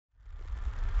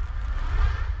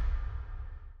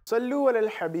Sallu ala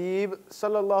al-Habib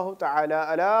sallallahu ta'ala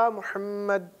ala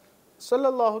Muhammad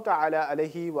sallallahu ta'ala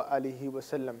alayhi wa alihi wa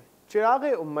sallam.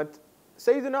 Chiragh Ummat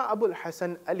Sayyidina Abul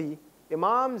Hasan Ali,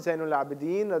 Imam Zainul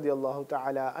Abidin radiyallahu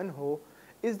ta'ala anhu,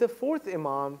 is the fourth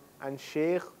Imam and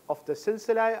Sheikh of the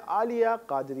Silsila Aliya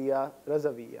Qadriya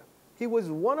Razaviya. He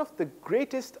was one of the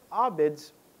greatest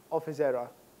abids of his era.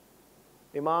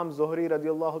 Imam Zuhri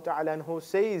radiyallahu ta'ala anhu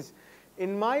says,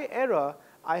 "In my era,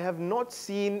 I have not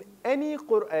seen any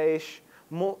Quraysh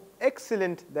more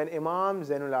excellent than Imam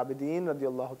Zainul Abidin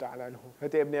radiyallahu ta'ala anhu."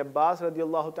 Hazrat Ibn Abbas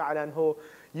radiyallahu ta'ala anhu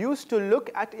used to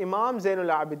look at Imam Zainul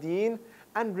Abidin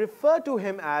and refer to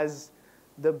him as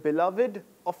the beloved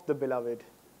of the beloved.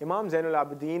 Imam Zainul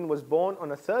Abidin was born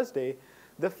on a Thursday,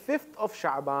 the 5th of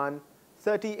Sha'ban,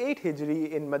 38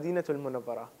 Hijri in Madinatul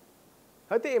Munawwara.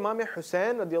 Hazrat Imam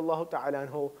Hussain radiyallahu ta'ala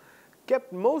anhu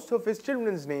kept most of his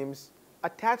children's names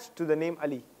attached to the name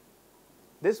Ali.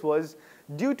 This was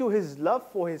due to his love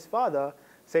for his father,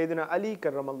 Sayyidina Ali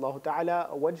karramallahu ta'ala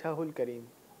wajhahul kareem.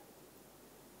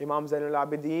 Imam Zainul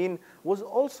Abidin was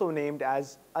also named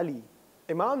as Ali.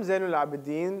 Imam Zainul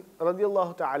Abidin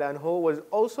radiyallahu ta'ala anhu was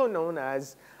also known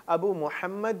as Abu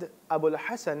Muhammad, Abul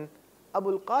Hasan,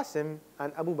 Abul Qasim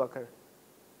and Abu Bakr.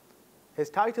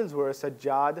 His titles were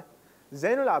Sajjad,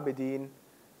 Zainul Abidin,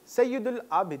 Sayyidul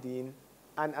Abidin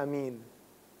and Amin.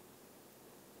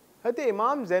 Hazrat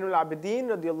Imam Zainul Abidin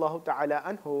radiyallahu ta'ala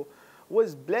anhu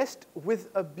was blessed with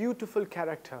a beautiful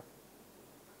character,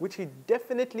 which he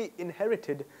definitely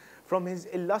inherited from his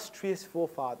illustrious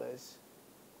forefathers.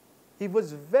 He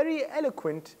was very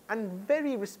eloquent and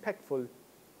very respectful.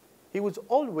 He was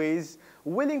always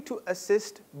willing to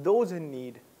assist those in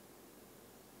need.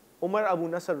 Umar Abu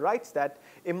Nasr writes that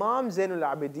Imam Zainul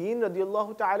Abidin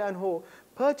radiyallahu ta'ala anhu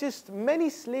purchased many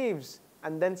slaves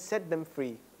and then set them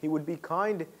free. He would be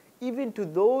kind even to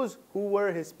those who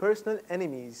were his personal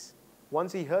enemies.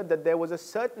 Once he heard that there was a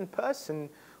certain person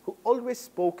who always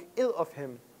spoke ill of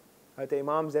him.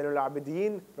 Imam Zainul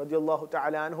Abidin radiyallahu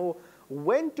ta'ala anhu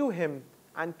went to him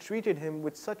and treated him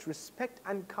with such respect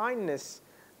and kindness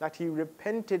that he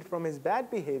repented from his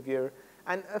bad behavior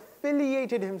and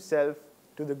affiliated himself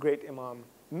to the great Imam.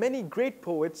 Many great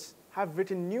poets have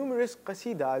written numerous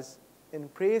qasidas in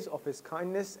praise of his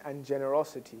kindness and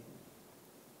generosity.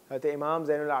 Imam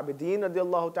Zainul Abidin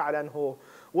radiyallahu ta'ala anhu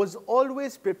was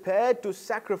always prepared to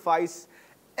sacrifice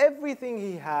everything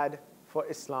he had for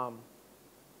Islam.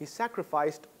 He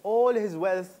sacrificed all his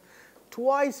wealth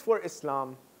twice for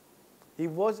Islam. He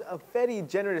was a very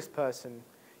generous person.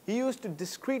 He used to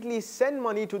discreetly send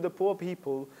money to the poor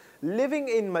people living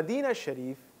in Medina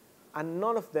Sharif, and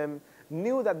none of them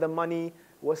knew that the money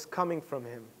was coming from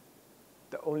him.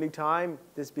 The only time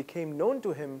this became known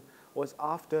to him was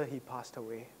after he passed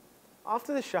away.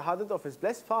 After the shahadat of his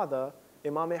blessed father,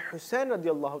 Imam Hussain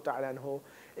radiyallahu ta'ala anhu,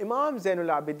 Imam Zainul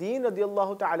Abidin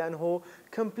radiyallahu ta'ala anhu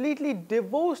completely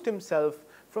divorced himself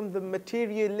from the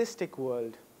materialistic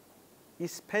world. He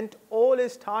spent all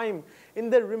his time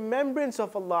in the remembrance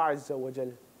of Allah Azza wa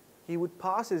Jal. He would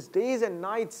pass his days and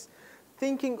nights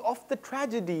thinking of the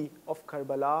tragedy of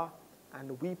Karbala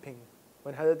and weeping.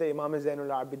 When Hazrat Imam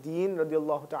Zainul Abidin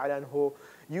radiyallahu ta'ala anhu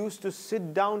used to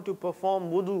sit down to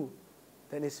perform wudu,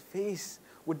 then his face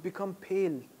would become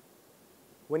pale.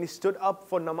 When he stood up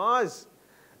for namaz,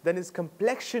 then his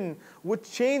complexion would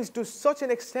change to such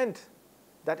an extent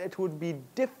that it would be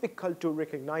difficult to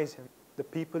recognize him. The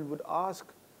people would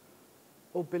ask,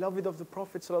 "O beloved of the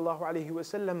Prophet sallallahu alaihi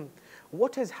wasallam,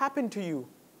 what has happened to you?"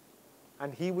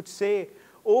 And he would say,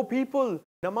 "O people,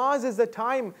 namaz is the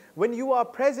time when you are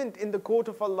present in the court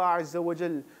of Allah Azza wa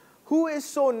Jal. Who is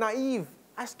so naive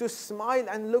as to smile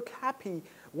and look happy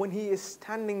when he is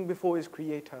standing before his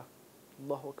Creator?"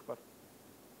 Allahu Akbar.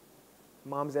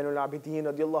 Imam Zainul Abidin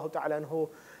radiyallahu ta'ala anhu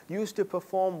used to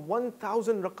perform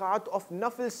 1,000 rak'at of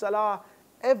nafil salah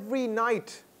every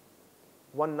night.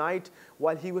 One night,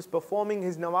 while he was performing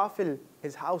his nawafil,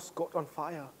 his house got on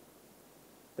fire.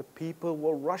 The people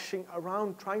were rushing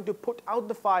around trying to put out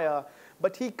the fire,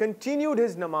 but he continued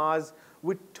his namaz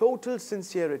with total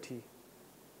sincerity.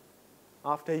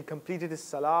 After he completed his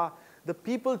salah, the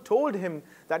people told him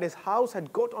that his house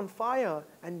had got on fire,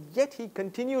 and yet he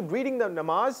continued reading the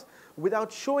namaz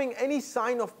without showing any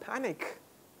sign of panic.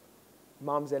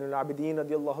 Imam Zainul Abidin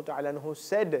radiyallahu ta'ala anhu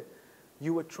said,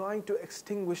 "You were trying to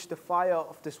extinguish the fire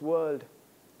of this world,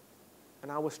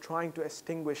 and I was trying to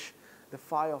extinguish the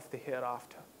fire of the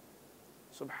hereafter."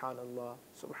 Subhanallah,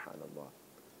 subhanallah.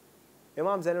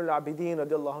 Imam Zainul Abidin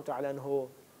radiyallahu ta'ala anhu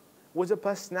was a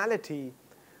personality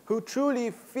who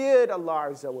truly feared Allah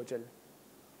Azza wa Jal.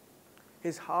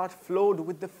 His heart flowed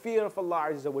with the fear of Allah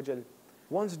Azza wa Jal.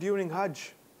 Once during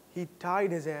Hajj, he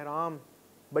tied his ihram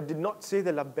but did not say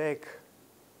the labbaik.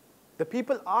 The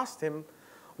people asked him,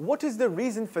 what is the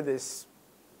reason for this?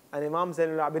 And Imam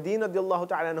Zainul Abidin radiallahu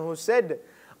ta'ala anhu said,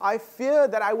 I fear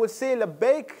that I will say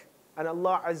labbaik, and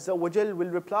Allah Azza wa Jal will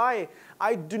reply,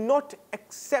 I do not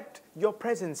accept your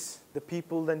presence. The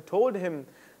people then told him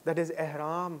that his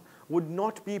ihram would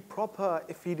not be proper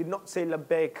if he did not say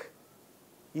labbaik.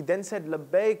 He then said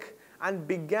labbaik and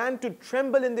began to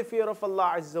tremble in the fear of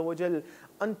Allah Azza wa Jal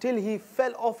until he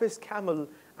fell off his camel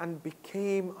and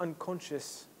became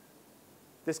unconscious.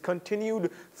 This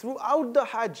continued throughout the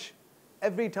Hajj.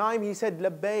 Every time he said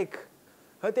labbaik.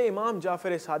 Hazrat Imam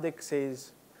Jafar Sadiq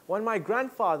says, when my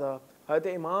grandfather, Hazrat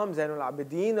Imam Zainul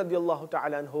Abidin radiallahu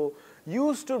ta'ala anhu,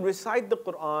 used to recite the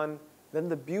Quran, then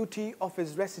the beauty of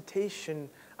his recitation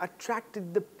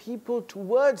attracted the people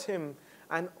towards him,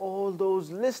 and all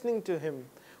those listening to him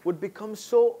would become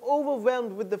so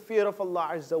overwhelmed with the fear of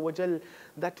Allah Azza wa Jal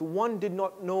that one did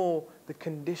not know the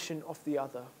condition of the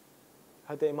other.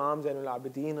 Hazrat Imam Zainul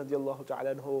Abidin radiallahu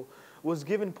ta'ala anhu was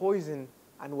given poison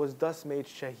and was thus made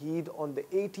shaheed on the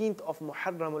 18th of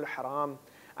Muharram al-Haram,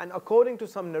 and according to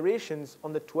some narrations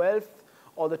on the 12th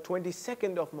or the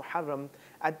 22nd of Muharram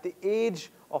at the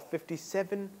age of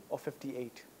 57 or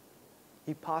 58.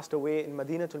 He passed away in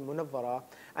Madinatul Munawwara,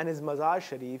 and his Mazar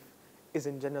Sharif is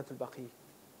in Jannatul Baqi.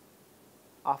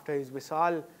 After his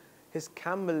wisal, his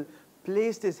camel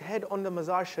placed his head on the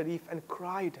Mazar Sharif and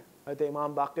cried. The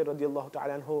Imam Baqir radiallahu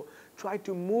ta'ala anhu tried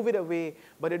to move it away,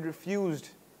 but it refused.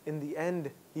 In the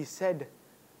end, he said,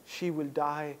 she will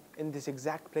die in this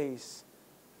exact place.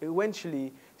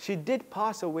 Eventually, she did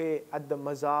pass away at the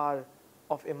Mazar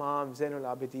of Imam Zainul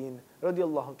Abidin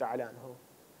radiallahu ta'ala anhu.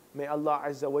 May Allah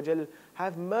Azza wa Jal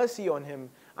have mercy on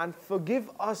him and forgive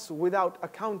us without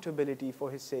accountability for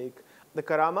his sake. The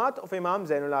karamat of Imam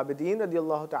Zainul Abidin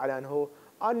radiallahu ta'ala anhu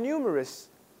are numerous,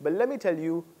 but let me tell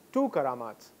you two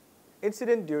karamats.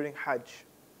 Incident during Hajj.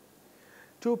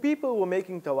 Two people were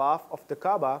making tawaf of the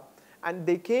Kaaba and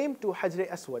they came to Hajr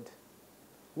Aswad.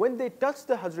 When they touched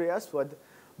the Hajr Aswad,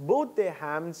 both their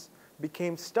hands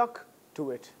became stuck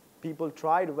to it. People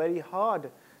tried very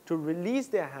hard to release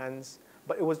their hands,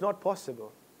 but it was not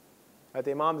possible.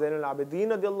 Imam Zainul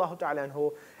Abidin radiallahu ta'ala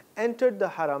anhu entered the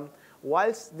haram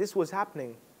whilst this was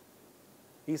happening.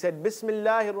 He said,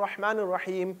 Bismillahir Rahmanir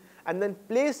Rahim, and then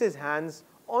placed his hands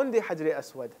on the Hajr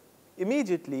Aswad.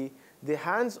 Immediately, the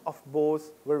hands of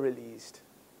both were released.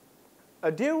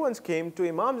 A deer once came to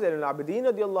Imam Zainul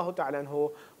Abidin radiallahu ta'ala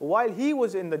anhu while he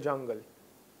was in the jungle.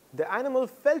 The animal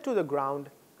fell to the ground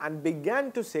and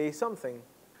began to say something.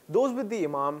 Those with the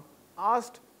Imam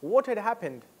asked what had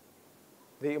happened.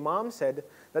 The Imam said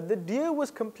that the deer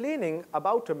was complaining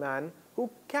about a man who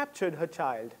captured her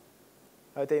child.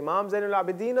 Imam Zainul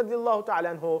Abidin radiallahu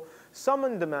ta'ala anhu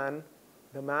summoned the man.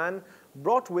 The man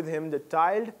brought with him the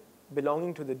child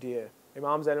belonging to the deer.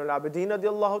 Imam Zainul Abidin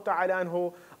radiallahu ta'ala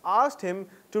anhu asked him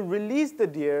to release the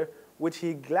deer, which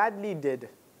he gladly did.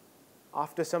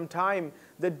 After some time,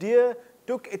 the deer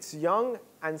took its young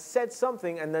and said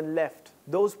something and then left.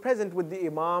 Those present with the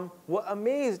Imam were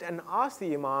amazed and asked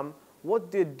the Imam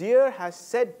what the deer has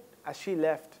said as she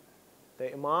left.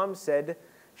 The Imam said,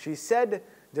 she said,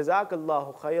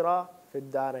 Jazakallahu khaira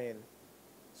fid darain.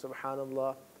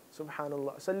 Subhanallah.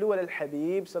 Subhanallah. Sallu ala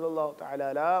al-Habib sallallahu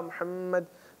ta'ala ala Muhammad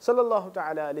sallallahu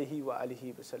ta'ala alayhi wa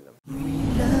alihi wa sallam. We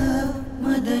love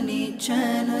Madani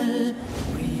Channel.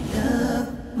 We love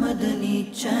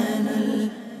Madani Channel.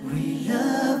 We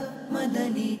love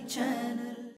Madani Channel.